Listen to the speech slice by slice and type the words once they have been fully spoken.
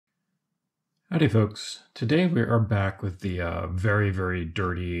Howdy folks, today we are back with the very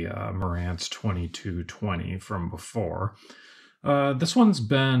dirty Marantz 2220 from before. This one's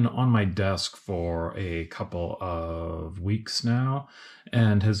been on my desk for a couple of weeks now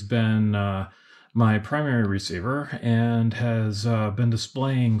and has been my primary receiver and has been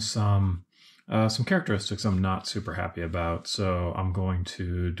displaying some characteristics I'm not super happy about, so I'm going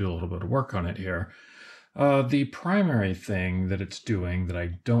to do a little bit of work on it here. The primary thing that it's doing that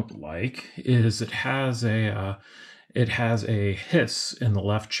I don't like is it has a hiss in the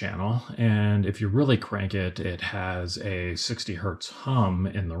left channel, and if you really crank it, it has a 60 hertz hum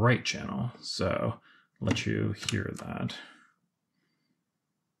in the right channel. So I'll let you hear that.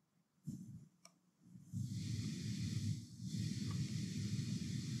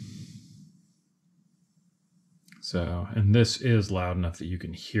 So, and this is loud enough that you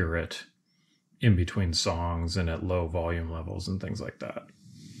can hear it in between songs and at low volume levels and things like that.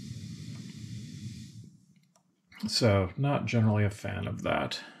 So not generally a fan of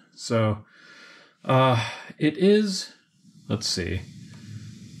that. So it is, let's see,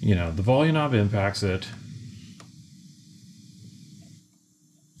 the volume knob impacts it,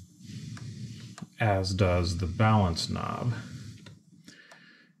 as does the balance knob,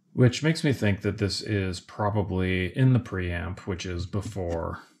 which makes me think that this is probably in the preamp, which is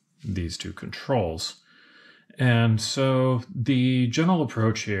before these two controls. And so the general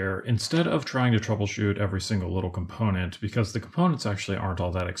approach here, instead of trying to troubleshoot every single little component, because the components actually aren't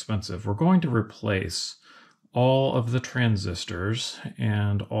all that expensive, we're going to replace all of the transistors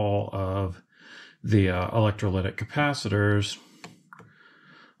and all of the electrolytic capacitors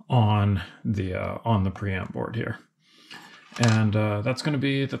on the preamp board here. And that's going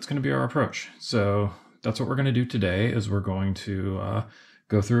to be our approach. So that's what we're going to do today. Is we're going to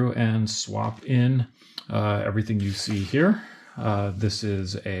go through and swap in everything you see here. This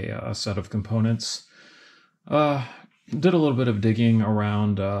is a set of components. Did a little bit of digging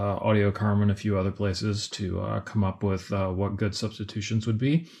around Audio Karma and a few other places to come up with what good substitutions would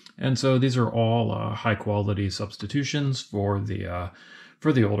be. And so these are all high quality substitutions for the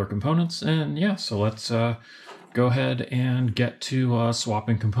older components. And yeah, so let's go ahead and get to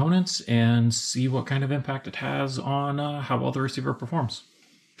swapping components and see what kind of impact it has on how well the receiver performs.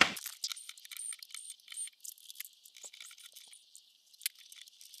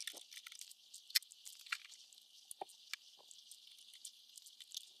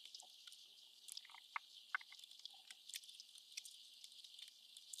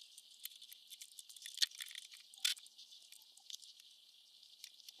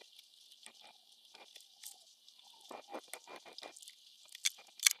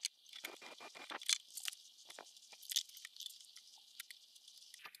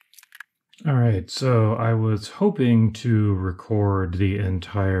 All right, so I was hoping to record the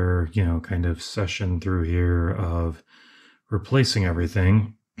entire, kind of session through here of replacing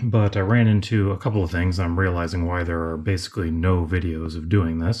everything, but I ran into a couple of things. I'm realizing why there are basically no videos of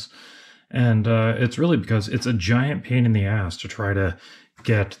doing this. And it's really because it's a giant pain in the ass to try to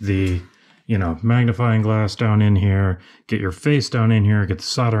get the, magnifying glass down in here, get your face down in here, get the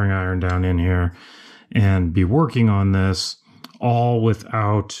soldering iron down in here, and be working on this all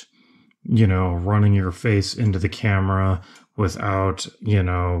without running your face into the camera, without,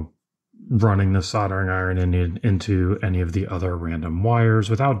 running the soldering iron into any of the other random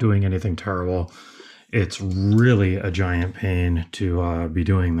wires, without doing anything terrible. It's really a giant pain to be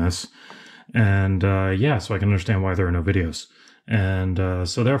doing this. And yeah, so I can understand why there are no videos. And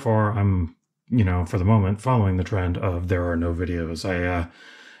so therefore, I'm, for the moment, following the trend of there are no videos. I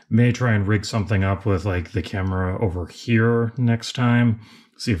may try and rig something up with like the camera over here next time,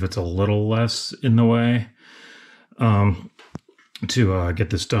 see if it's a little less in the way to get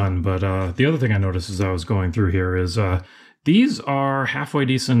this done. But the other thing I noticed as I was going through here is these are halfway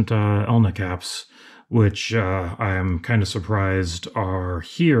decent Elna caps, which I am kind of surprised are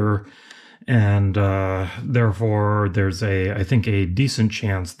here. And therefore, there's I think a decent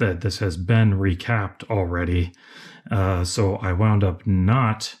chance that this has been recapped already. So I wound up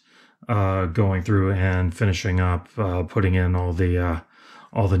not going through and finishing up putting in all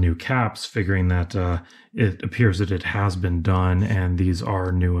the new caps, figuring that it appears that it has been done and these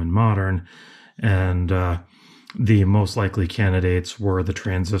are new and modern. And the most likely candidates were the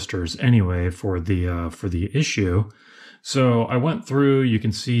transistors anyway for the issue. So I went through, you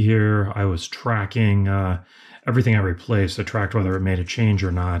can see here, I was tracking everything I replaced. I tracked whether it made a change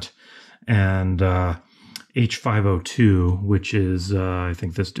or not. And H502, which is, I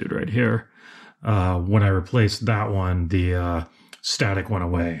think this dude right here, when I replaced that one, the static went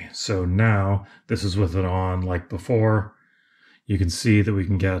away. So now this is with it on like before. You can see that we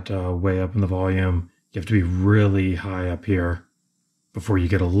can get way up in the volume. You have to be really high up here before you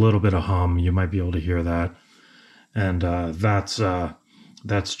get a little bit of hum. You might be able to hear that. And that's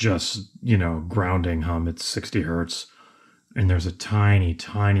just, grounding hum. It's 60 hertz. And there's a tiny,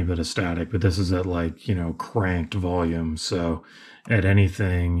 tiny bit of static, but this is at cranked volume. So at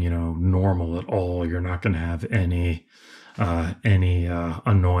anything, normal at all, you're not going to have any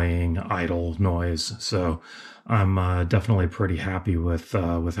annoying idle noise. So I'm definitely pretty happy with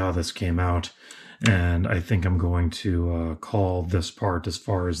how this came out. And I think I'm going to call this part, as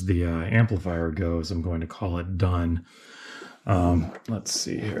far as the amplifier goes, I'm going to call it done. Let's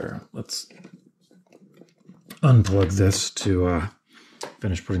see here. Let's unplug this to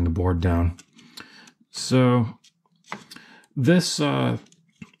finish putting the board down. So this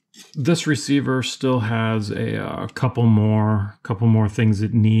receiver still has a couple more things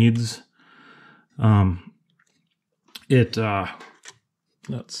it needs.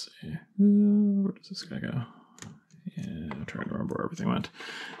 Let's see, where does this guy go? Yeah, I'm trying to remember where everything went.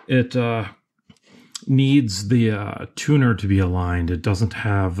 It needs the tuner to be aligned. It doesn't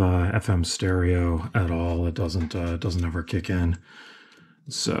have FM stereo at all. It doesn't ever kick in.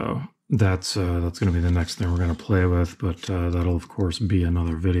 So that's going to be the next thing we're going to play with, but that'll of course be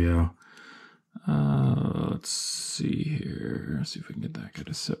another video. Let's see here. See if we can get that guy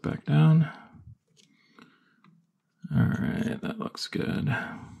to sit back down. All right, that looks good.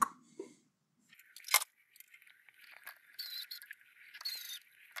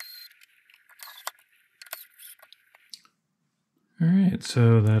 All right,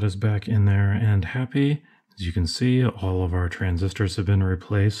 so that is back in there and happy. As you can see, all of our transistors have been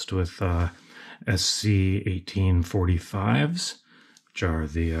replaced with SC1845s, which are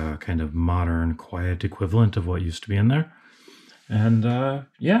the kind of modern, quiet equivalent of what used to be in there. And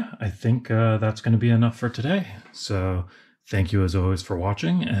yeah, I think that's going to be enough for today. So thank you as always for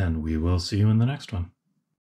watching, and we will see you in the next one.